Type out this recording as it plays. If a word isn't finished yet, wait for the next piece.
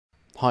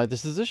Hi,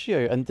 this is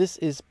Ushio, and this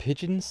is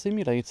Pigeon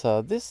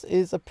Simulator. This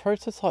is a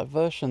prototype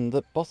version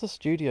that Bossa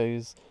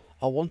Studios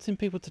are wanting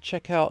people to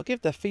check out,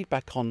 give their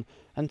feedback on,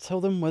 and tell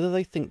them whether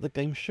they think the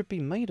game should be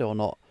made or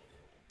not.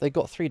 They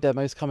got 3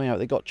 demos coming out.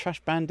 They got Trash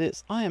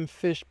Bandits, I Am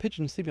Fish,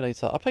 Pigeon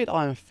Simulator. I played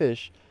I Am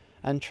Fish,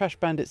 and Trash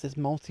Bandits is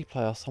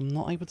multiplayer, so I'm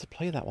not able to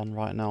play that one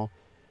right now.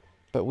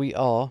 But we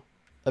are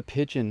a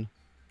pigeon.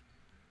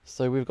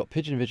 So we've got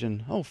pigeon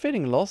vision. Oh,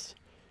 feeling lost?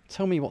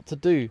 Tell me what to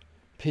do.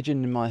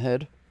 Pigeon in my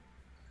head.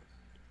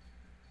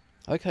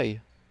 Okay,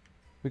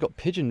 we got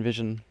pigeon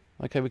vision.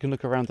 Okay, we can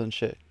look around and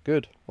shit.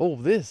 Good. Oh,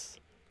 this.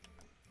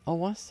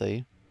 Oh, I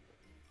see.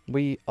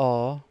 We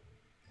are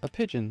a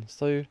pigeon.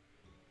 So,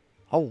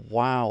 oh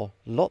wow,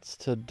 lots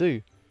to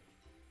do.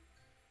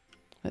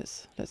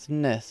 Let's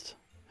nest.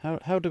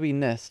 How do we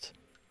nest?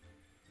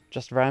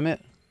 Just ram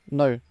it?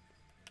 No.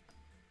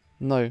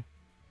 No.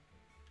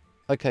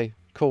 Okay,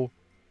 cool.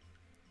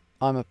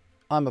 I'm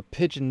a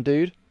pigeon,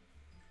 dude.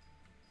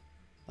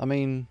 I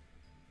mean,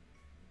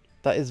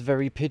 that is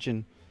very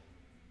pigeon.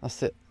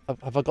 That's it.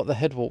 Have I got the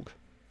head walk?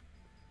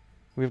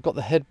 We've got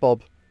the head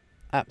bob.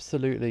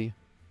 Absolutely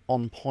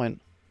on point.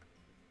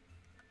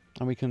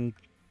 And we can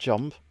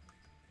jump.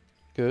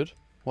 Good.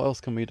 What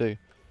else can we do?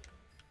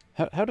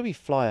 How do we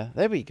fly?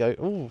 There we go.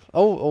 Ooh.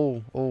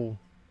 Oh.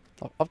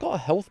 I've got a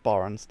health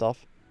bar and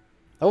stuff.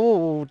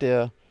 Oh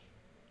dear.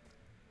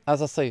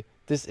 As I say,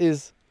 this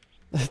is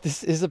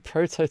this is a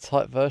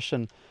prototype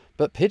version.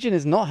 But Pigeon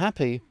is not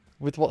happy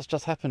with what's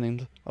just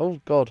happening.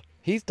 Oh god.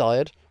 He's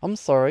died. I'm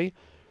sorry.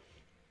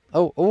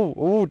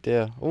 Oh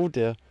dear. Oh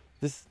dear.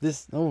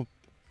 This. Oh,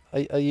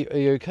 are you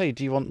okay?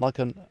 Do you want like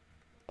an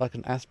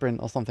aspirin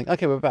or something?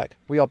 Okay, we're back.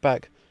 We are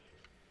back.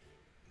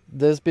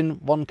 There's been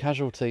 1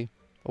 casualty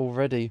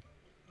already.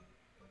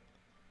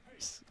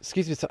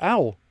 Excuse me. So,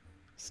 ow.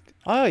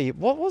 Aye.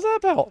 What was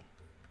that about?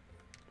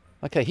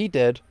 Okay, he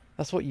dead.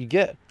 That's what you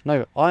get.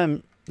 No, I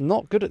am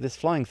not good at this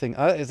flying thing.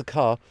 That is a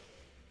car.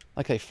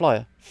 Okay,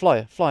 fly.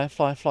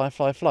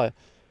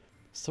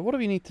 So what do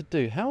we need to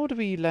do? How do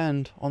we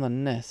land on a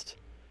nest?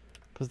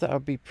 Because that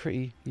would be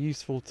pretty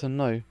useful to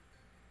know.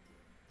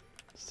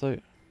 So,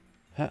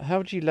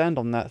 how do you land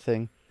on that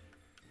thing?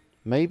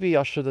 Maybe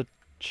I should have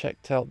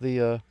checked out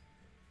the...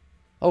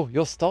 Oh,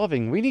 you're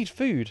starving. We need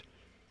food.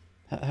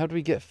 How do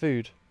we get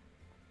food?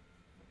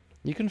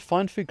 You can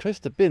find food close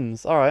to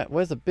bins. Alright,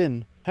 where's a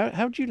bin?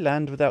 How do you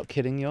land without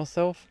killing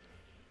yourself?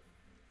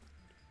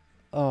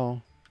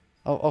 Oh.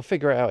 I'll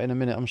figure it out in a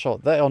minute, I'm sure.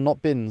 They are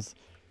not bins.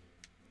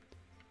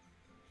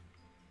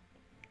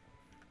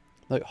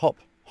 No, hop.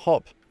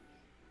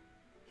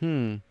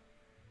 Is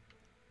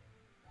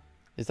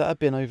that a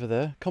bin over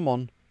there? Come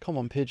on,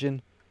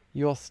 pigeon.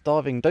 You are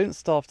starving. Don't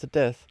starve to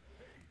death.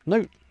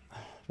 No.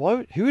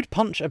 Who would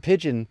punch a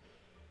pigeon?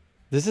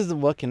 This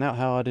isn't working out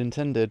how I'd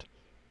intended.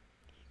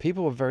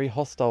 People were very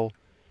hostile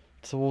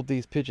toward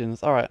these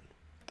pigeons. Alright.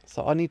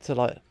 So I need to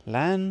like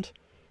land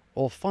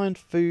or find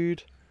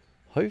food.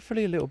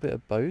 Hopefully a little bit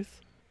of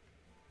both.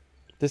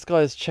 This guy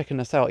is checking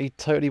us out. He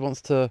totally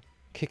wants to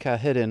kick our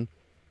head in.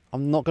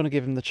 I'm not going to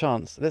give him the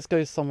chance. Let's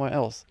go somewhere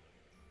else.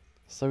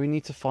 So we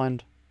need to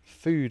find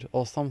food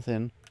or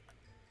something.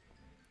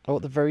 Or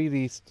at the very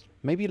least,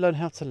 maybe learn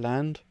how to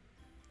land.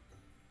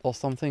 Or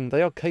something.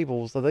 They are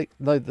cables. Are they?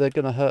 No, they're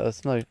going to hurt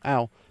us. No.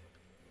 Ow.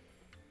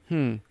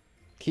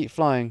 Keep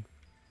flying.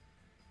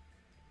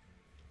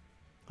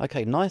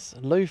 Okay, nice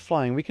low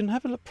flying. We can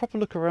have a proper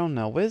look around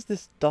now. Where's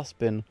this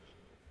dustbin?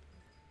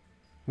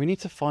 We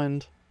need to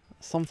find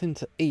something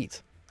to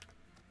eat.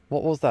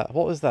 What was that?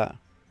 What was that?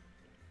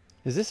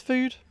 Is this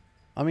food?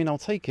 I mean, I'll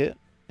take it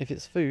if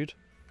it's food.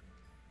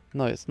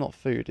 No, it's not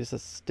food. It's a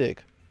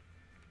stick.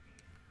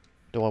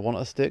 Do I want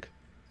a stick?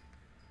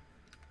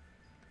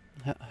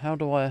 How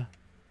do I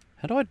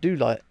do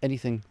like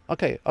anything?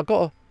 Okay, I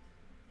got a...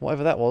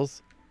 Whatever that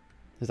was.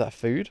 Is that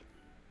food?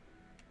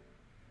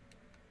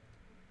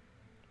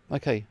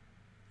 Okay,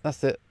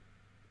 that's it.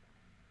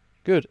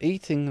 Good,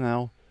 eating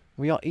now.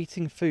 We are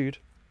eating food.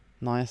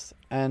 Nice.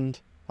 And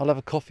I'll have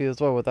a coffee as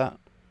well with that.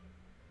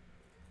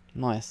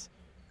 Nice.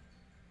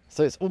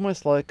 So it's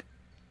almost like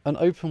an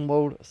open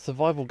world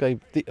survival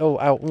game. Oh,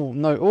 ow, oh,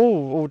 no.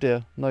 Oh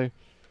dear, no.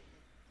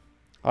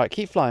 Alright,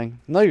 keep flying.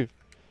 No.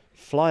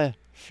 Fly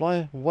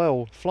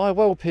well. Fly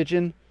well,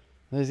 pigeon.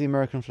 There's the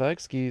American flag,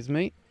 excuse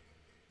me.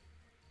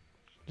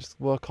 Just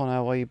work on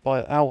our way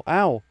by...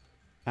 Ow.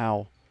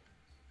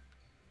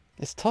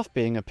 It's tough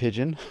being a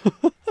pigeon.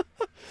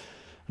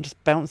 I'm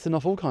just bouncing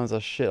off all kinds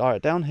of shit.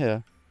 Alright, down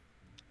here.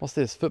 What's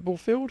this? Football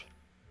field?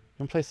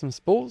 Can play some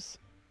sports?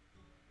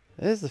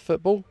 There's the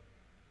football.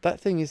 That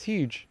thing is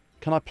huge.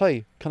 Can I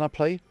play?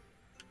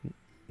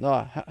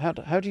 No,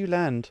 how do you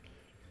land?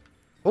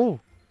 Oh,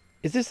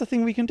 is this the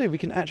thing we can do? We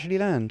can actually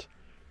land.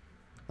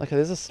 Okay,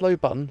 there's a slow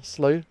button.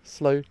 Slow.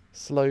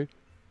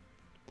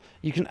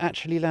 You can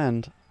actually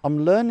land.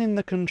 I'm learning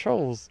the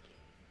controls.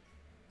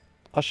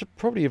 I should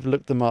probably have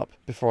looked them up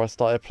before I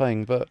started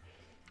playing, but,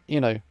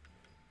 you know,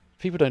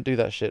 people don't do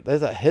that shit.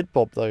 There's that head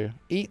bob, though.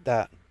 Eat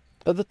that.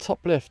 At the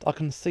top left, I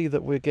can see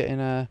that we're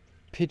getting a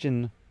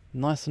pigeon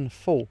nice and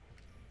full.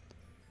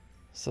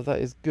 So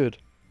that is good.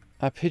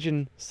 Our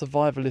pigeon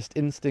survivalist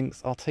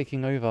instincts are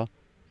taking over.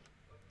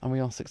 And we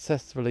are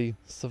successfully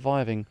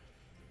surviving.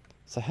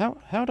 So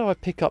how do I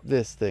pick up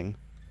this thing?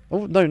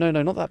 Oh, no, no,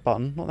 no, not that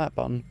button. Not that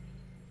button.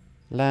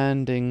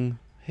 Landing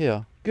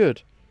here.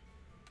 Good.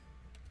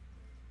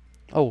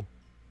 Oh.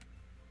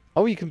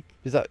 Oh, you can...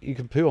 Is that... You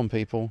can poo on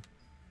people.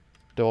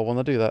 Do I want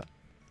to do that?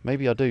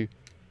 Maybe I do.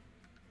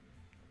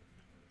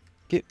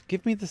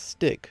 Give me the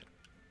stick.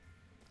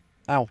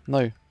 Ow,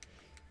 no.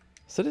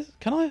 So this...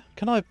 Can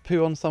I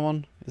poo on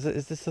someone?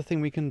 Is this a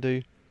thing we can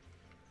do?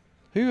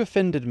 Who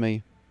offended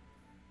me?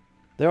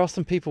 There are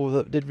some people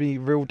that did me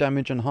real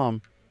damage and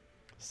harm.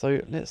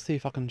 So let's see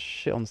if I can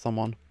shit on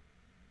someone.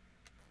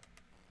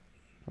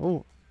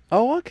 Oh.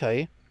 Oh,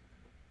 okay.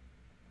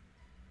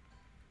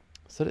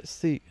 So let's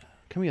see.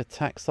 Can we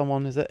attack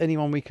someone? Is there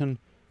anyone we can...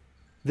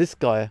 This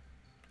guy.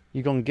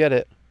 You gonna get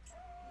it.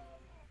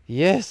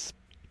 Yes!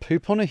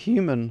 Poop on a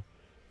human.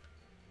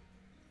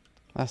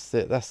 That's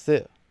it, that's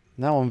it.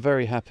 Now I'm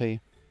very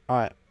happy.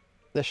 Alright.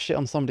 Let's shit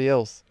on somebody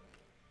else.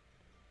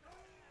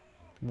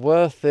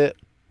 Worth it.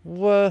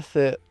 Worth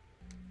it.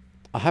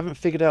 I haven't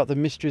figured out the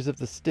mysteries of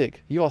the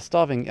stick. You are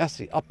starving.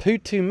 Actually, I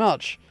pooed too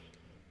much.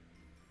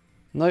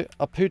 No,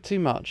 I pooed too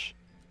much.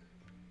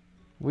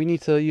 We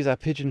need to use our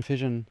pigeon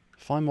vision.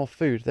 Find more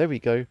food. There we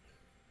go.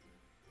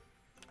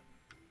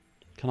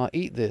 Can I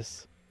eat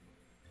this?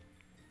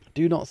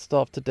 Do not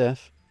starve to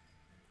death.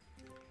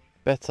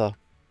 Better.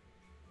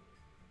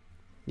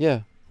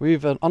 Yeah,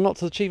 we've unlocked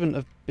the achievement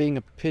of being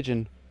a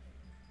pigeon.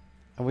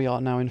 And we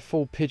are now in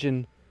full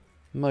pigeon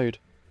mode.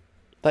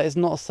 That is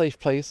not a safe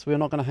place. We're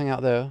not going to hang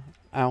out there.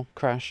 Ow,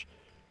 crash.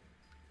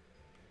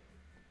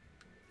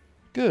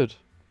 Good.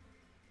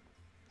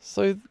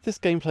 So this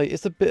gameplay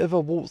is a bit of a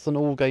warts and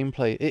all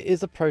gameplay. It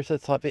is a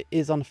prototype. It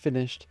is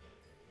unfinished.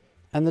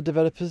 And the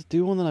developers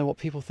do want to know what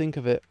people think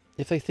of it.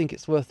 If they think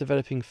it's worth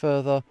developing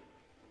further.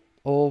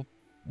 Or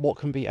what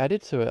can be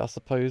added to it, I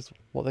suppose.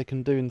 What they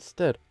can do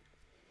instead.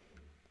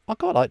 I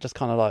got like just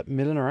kind of like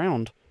milling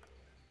around.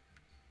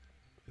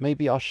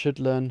 Maybe I should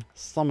learn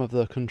some of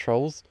the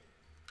controls.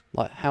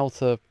 Like how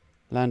to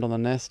land on the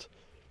nest.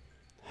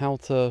 How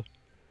to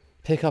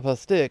pick up a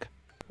stick.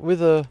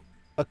 With a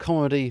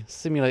comedy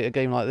simulator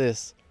game like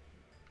this,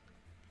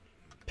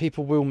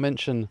 people will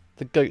mention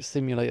the Goat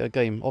Simulator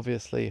game,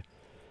 obviously.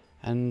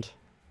 And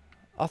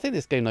I think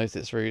this game knows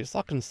its roots.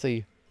 I can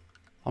see,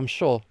 I'm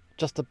sure,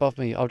 just above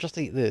me, I'll just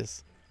eat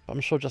this. But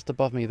I'm sure just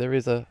above me there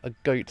is a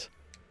goat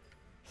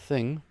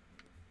thing.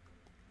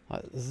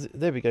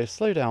 There we go,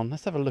 slow down.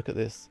 Let's have a look at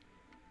this.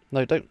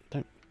 No, don't.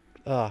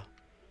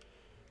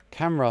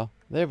 Camera.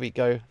 There we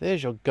go.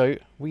 There's your goat.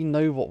 We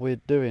know what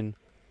we're doing.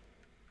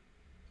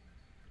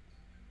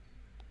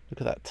 Look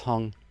at that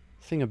tongue.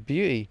 Thing of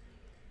beauty.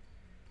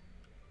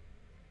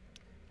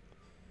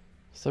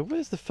 So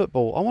where's the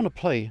football? I want to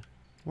play.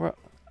 Where?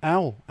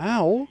 Ow.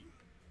 Ow.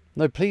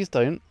 No, please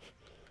don't.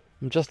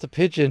 I'm just a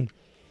pigeon.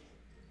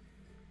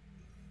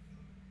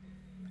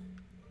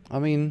 I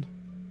mean...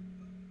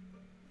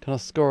 Can I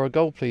score a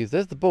goal, please?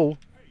 There's the ball.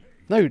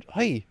 No,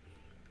 hey.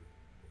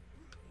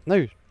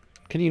 No.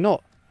 Can you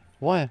not?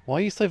 Why? Why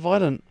are you so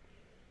violent?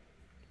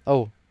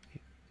 Oh.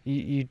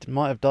 You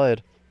might have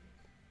died.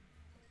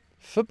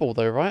 Football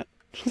though, right?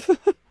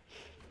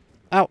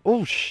 Ow.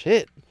 Oh,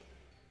 shit.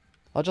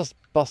 I just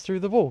bust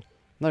through the wall.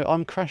 No,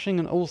 I'm crashing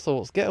and all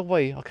sorts. Get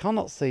away. I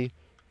cannot see.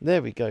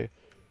 There we go.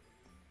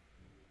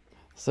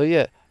 So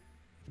yeah.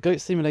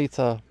 Goat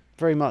Simulator.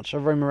 Very much a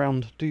roam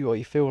around, do what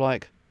you feel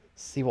like,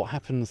 see what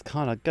happens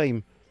kind of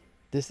game.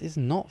 This is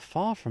not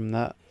far from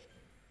that.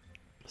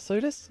 So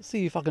let's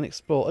see if I can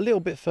explore a little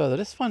bit further.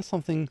 Let's find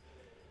something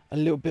a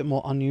little bit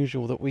more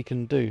unusual that we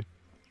can do.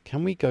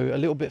 Can we go a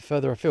little bit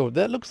further afield?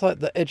 That looks like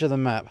the edge of the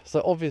map.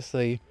 So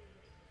obviously,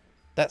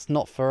 that's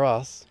not for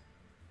us.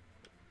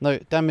 No,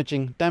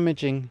 damaging,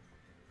 damaging.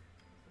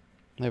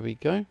 There we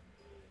go.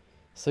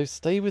 So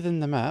stay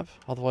within the map,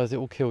 otherwise it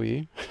will kill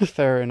you.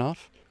 Fair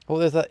enough. Oh,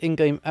 there's that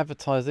in-game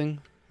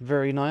advertising.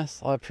 Very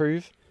nice, I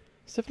approve.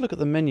 So if you look at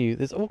the menu,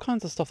 there's all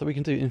kinds of stuff that we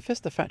can do.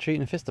 Infest the factory,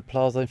 infest the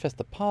plaza, infest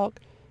the park,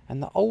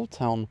 and the old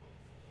town.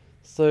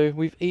 So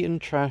we've eaten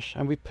trash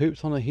and we've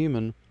pooped on a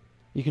human.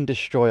 You can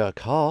destroy a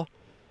car.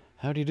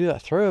 How do you do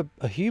that? Throw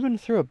a human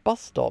through a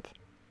bus stop.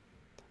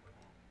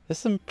 There's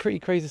some pretty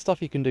crazy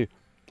stuff you can do.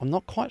 I'm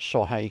not quite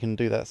sure how you can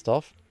do that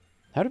stuff.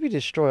 How do we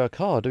destroy a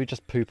car? Do we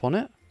just poop on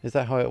it? Is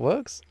that how it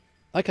works?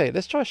 Okay,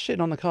 let's try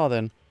shitting on the car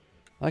then.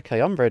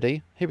 Okay, I'm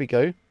ready. Here we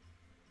go.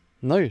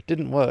 No,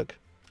 didn't work.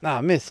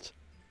 Ah, missed.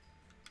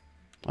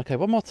 Okay,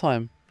 one more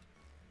time.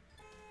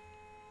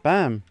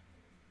 Bam.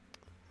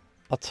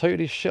 I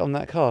totally shit on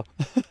that car.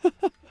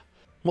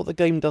 What the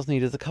game does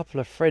need is a couple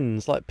of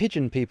friends, like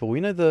pigeon people.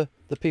 You know the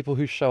people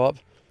who show up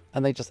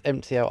and they just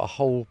empty out a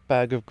whole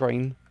bag of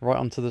grain right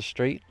onto the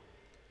street?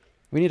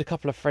 We need a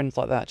couple of friends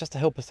like that just to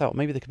help us out.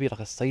 Maybe there could be like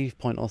a save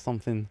point or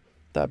something.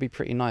 That would be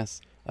pretty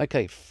nice.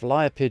 Okay,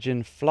 fly,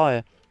 pigeon,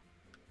 fly.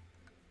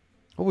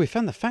 Oh, we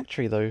found the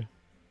factory though.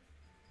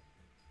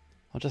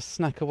 I'll just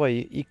snack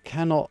away. You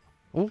cannot...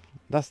 Oh,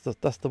 that's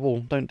the wall.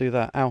 Don't do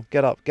that. Ow,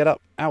 get up,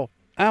 ow,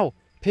 ow.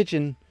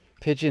 Pigeon,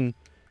 pigeon,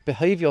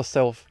 behave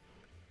yourself.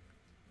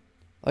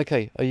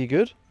 Okay, are you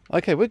good?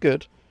 Okay, we're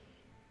good.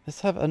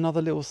 Let's have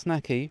another little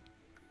snacky.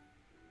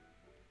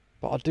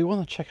 But I do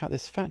want to check out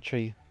this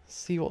factory,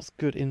 see what's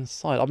good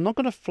inside. I'm not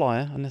going to fly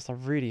unless I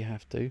really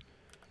have to,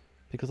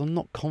 because I'm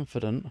not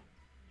confident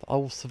that I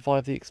will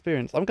survive the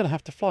experience. I'm going to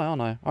have to fly,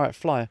 aren't I? Alright,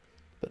 fly,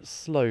 but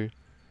slow.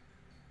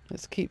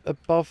 Let's keep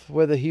above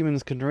where the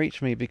humans can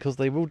reach me, because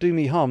they will do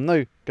me harm.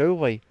 No, go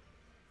away.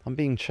 I'm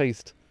being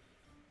chased.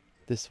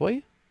 This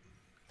way?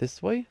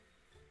 This way?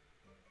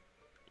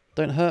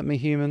 Don't hurt me,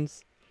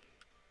 humans.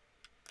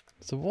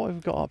 So what have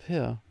we got up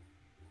here?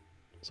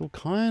 There's all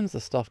kinds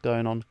of stuff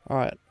going on.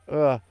 Alright.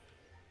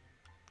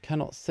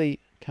 Cannot see.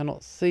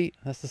 Cannot see.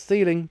 That's the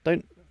ceiling.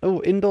 Don't...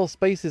 Oh, indoor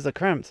spaces are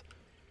cramped.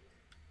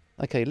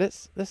 Okay,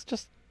 let's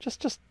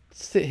just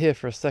sit here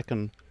for a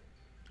second.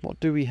 What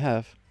do we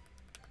have?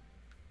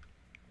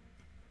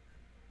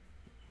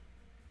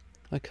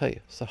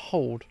 Okay, so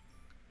hold.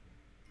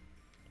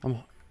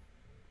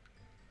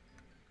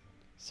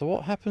 So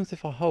what happens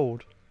if I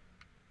hold?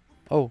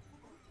 Oh.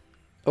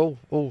 Oh,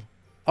 oh.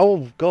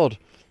 Oh, God.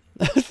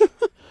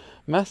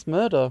 Mass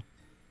murder.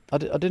 I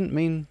didn't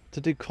mean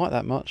to do quite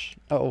that much.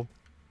 Uh-oh.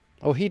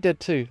 Oh, he dead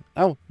too.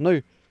 Oh,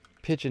 no.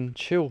 Pigeon,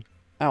 chill.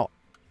 Out.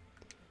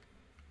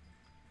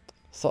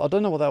 So I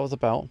don't know what that was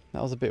about.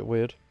 That was a bit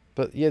weird.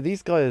 But yeah,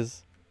 these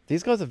guys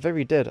are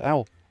very dead.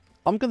 Ow.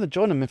 I'm going to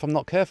join them if I'm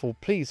not careful.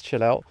 Please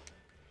chill out.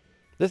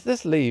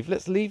 Let's leave.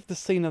 Let's leave the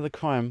scene of the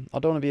crime. I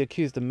don't want to be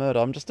accused of murder.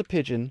 I'm just a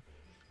pigeon.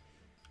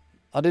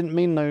 I didn't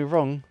mean no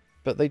wrong,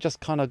 but they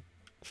just kind of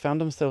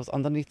found themselves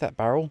underneath that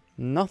barrel.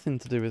 Nothing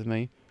to do with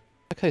me.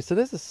 Okay, so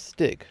there's a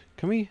stick.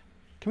 Can we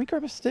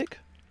grab a stick?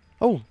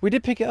 Oh, we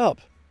did pick it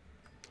up.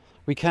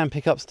 We can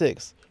pick up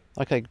sticks.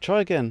 Okay,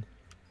 try again.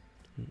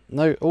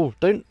 No, oh,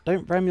 don't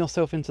ram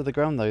yourself into the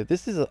ground though.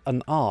 This is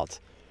an art.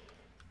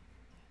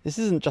 This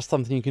isn't just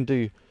something you can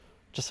do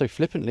just so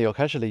flippantly or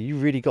casually. You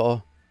really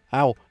gotta,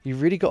 ow, you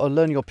really gotta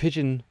learn your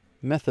pigeon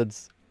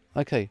methods.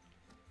 Okay.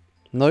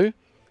 No,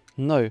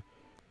 no.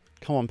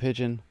 Come on,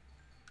 pigeon.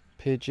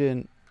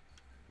 Pigeon.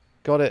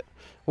 Got it.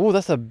 Oh,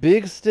 that's a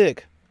big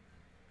stick.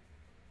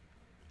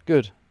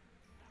 Good.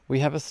 We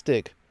have a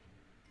stick.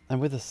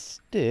 And with a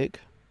stick,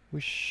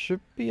 we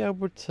should be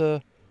able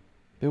to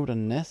build a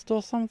nest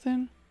or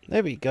something.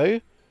 There we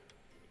go.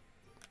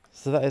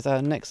 So that is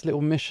our next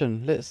little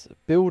mission. Let's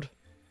build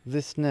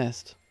this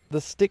nest. The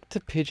stick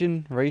to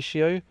pigeon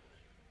ratio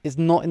is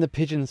not in the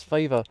pigeon's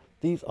favour.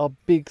 These are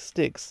big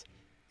sticks.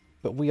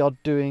 But we are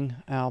doing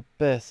our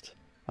best.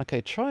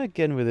 Okay, try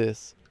again with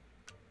this.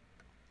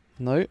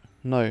 No,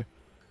 no.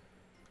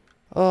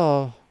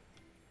 Oh,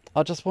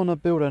 I just want to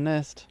build a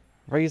nest,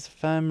 raise a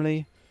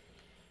family,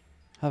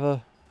 have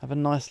a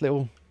nice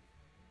little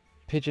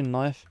pigeon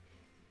life.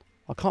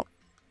 I can't.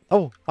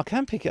 Oh, I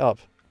can pick it up.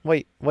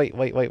 Wait.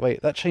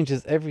 That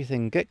changes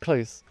everything. Get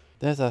close.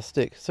 There's our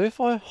stick. So if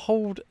I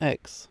hold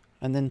X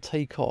and then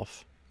take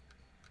off.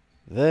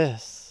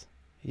 This.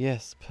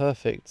 Yes,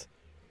 perfect.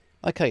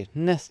 Okay,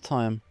 nest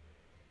time.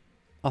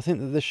 I think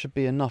that this should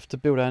be enough to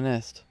build our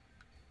nest.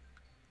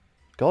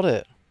 Got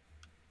it.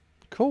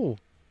 Cool.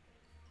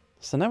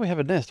 So now we have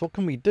a nest. What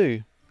can we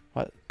do?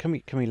 Right,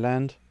 can we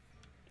land?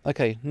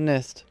 Okay,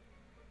 nest.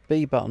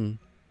 B button.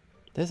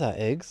 There's our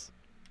eggs.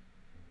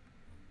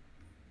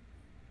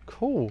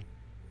 Cool.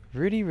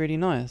 Really, really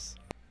nice.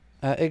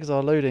 Our eggs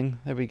are loading.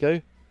 There we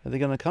go. Are they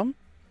going to come?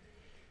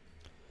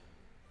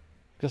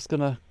 Just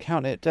going to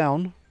count it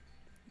down.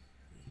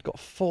 Got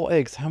 4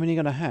 eggs. How many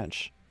are going to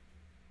hatch?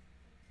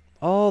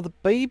 Oh, the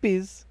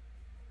babies.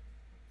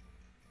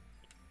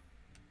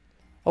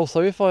 Oh,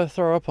 so if I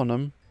throw up on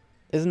them,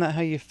 isn't that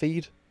how you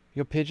feed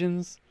your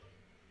pigeons?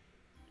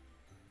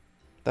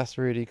 That's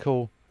really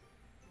cool.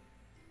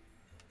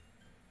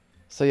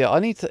 So yeah, I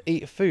need to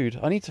eat food.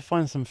 I need to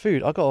find some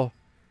food. I gotta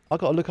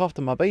look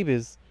after my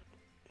babies.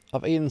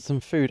 I've eaten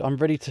some food. I'm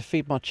ready to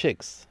feed my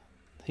chicks.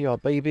 Here are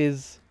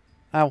babies.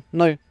 Ow,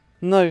 no,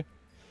 no.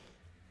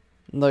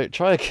 No,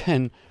 try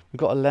again. We've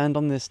got to land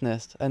on this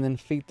nest and then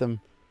feed them.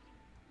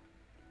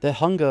 Their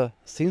hunger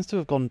seems to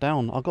have gone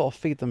down. I've got to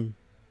feed them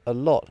a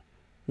lot.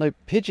 No,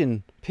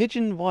 pigeon.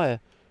 Pigeon wire.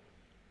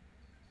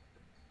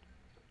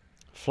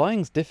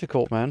 Flying's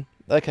difficult, man.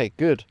 Okay,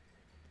 good.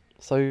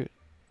 So,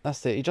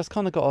 that's it. You just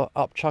kind of got to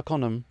upchuck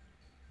on them.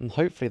 And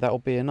hopefully that will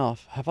be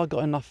enough. Have I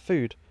got enough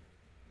food?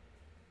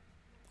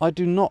 I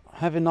do not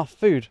have enough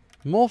food.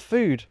 More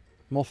food.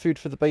 More food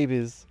for the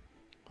babies.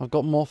 I've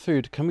got more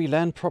food. Can we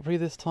land properly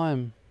this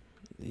time?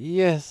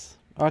 Yes.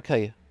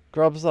 Okay.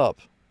 Grubs up.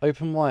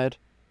 Open wide.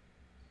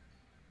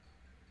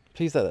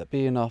 Please let that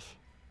be enough.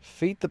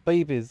 Feed the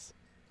babies.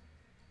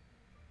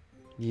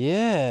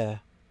 Yeah.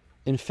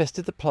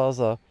 Infested the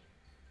plaza.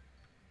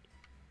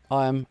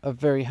 I am a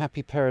very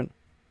happy parent.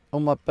 All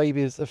my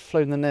babies have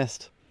flown the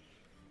nest.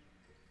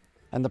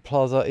 And the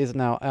plaza is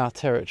now our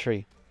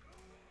territory.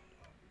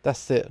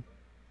 That's it.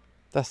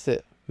 That's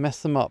it.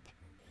 Mess them up.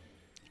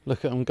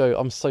 Look at them go.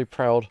 I'm so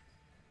proud.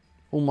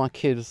 All my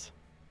kids.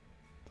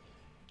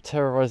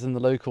 Terrorizing the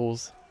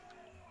locals.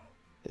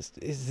 It's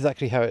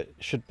exactly how it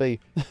should be.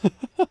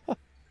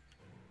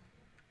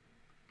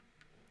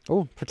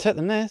 Oh, protect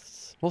the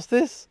nests. What's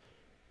this?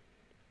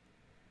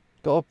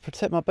 Gotta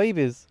protect my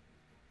babies.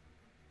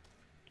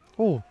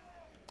 Oh,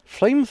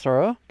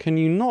 flamethrower? Can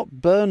you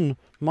not burn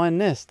my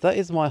nest? That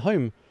is my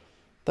home.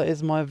 That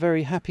is my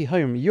very happy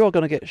home. You are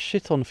going to get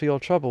shit on for your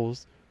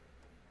troubles.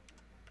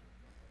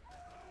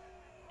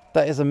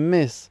 That is a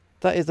miss.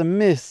 That is a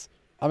miss.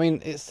 I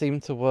mean, it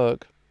seemed to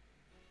work.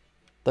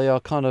 They are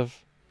kind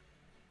of...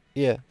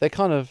 Yeah, they're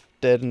kind of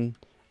dead and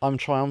I'm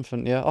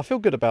triumphant, yeah. I feel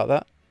good about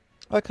that.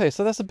 Okay,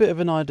 so that's a bit of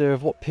an idea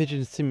of what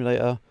Pigeon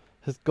Simulator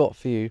has got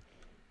for you.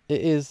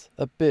 It is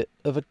a bit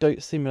of a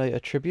Goat Simulator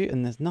tribute,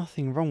 and there's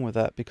nothing wrong with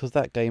that because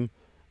that game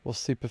was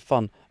super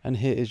fun, and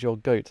here is your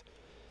goat.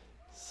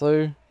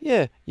 So,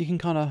 yeah, you can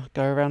kind of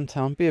go around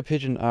town, be a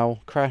pigeon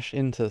owl, crash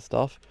into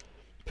stuff,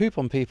 poop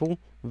on people,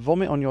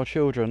 vomit on your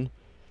children,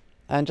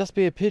 and just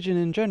be a pigeon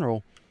in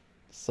general.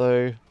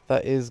 So,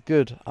 that is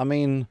good. I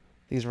mean,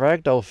 these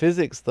ragdoll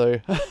physics,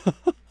 though.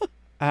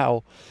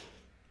 Ow.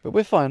 But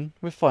we're fine,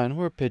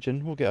 we're a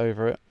pigeon, we'll get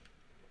over it.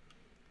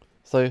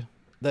 So,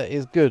 that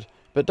is good.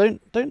 But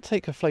don't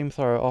take a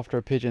flamethrower after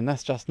a pigeon,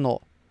 that's just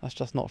not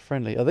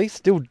friendly. Are they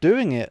still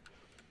doing it?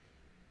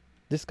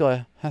 This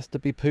guy has to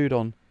be pooed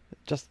on.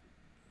 Just,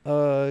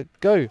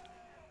 go.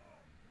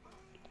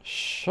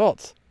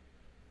 Shot.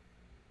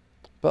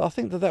 But I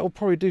think that will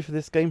probably do for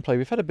this gameplay.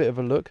 We've had a bit of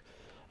a look,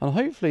 and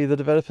hopefully the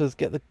developers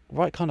get the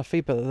right kind of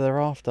feedback that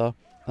they're after,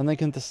 and they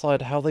can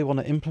decide how they want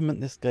to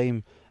implement this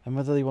game and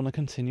whether they want to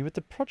continue with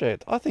the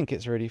project. I think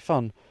it's really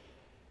fun.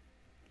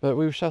 But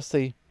we shall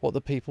see what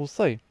the people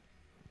say.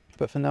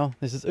 But for now,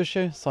 this is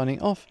Usho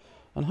signing off,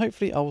 and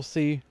hopefully I will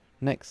see you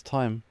next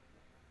time.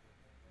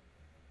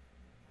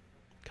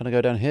 Can I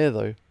go down here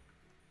though?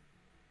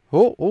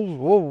 Oh, oh,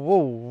 whoa,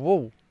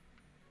 whoa,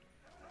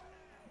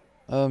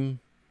 whoa.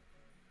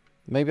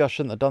 Maybe I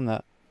shouldn't have done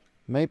that.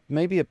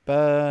 Maybe a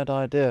bad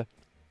idea.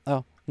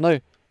 Oh, no.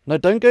 No,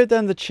 don't go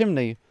down the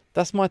chimney.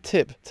 That's my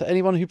tip to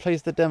anyone who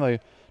plays the demo.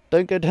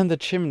 Don't go down the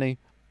chimney.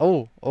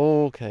 Oh,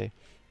 okay.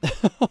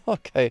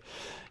 Okay.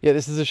 Yeah,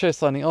 this is Usho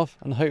signing off,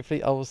 and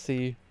hopefully I will see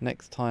you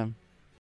next time.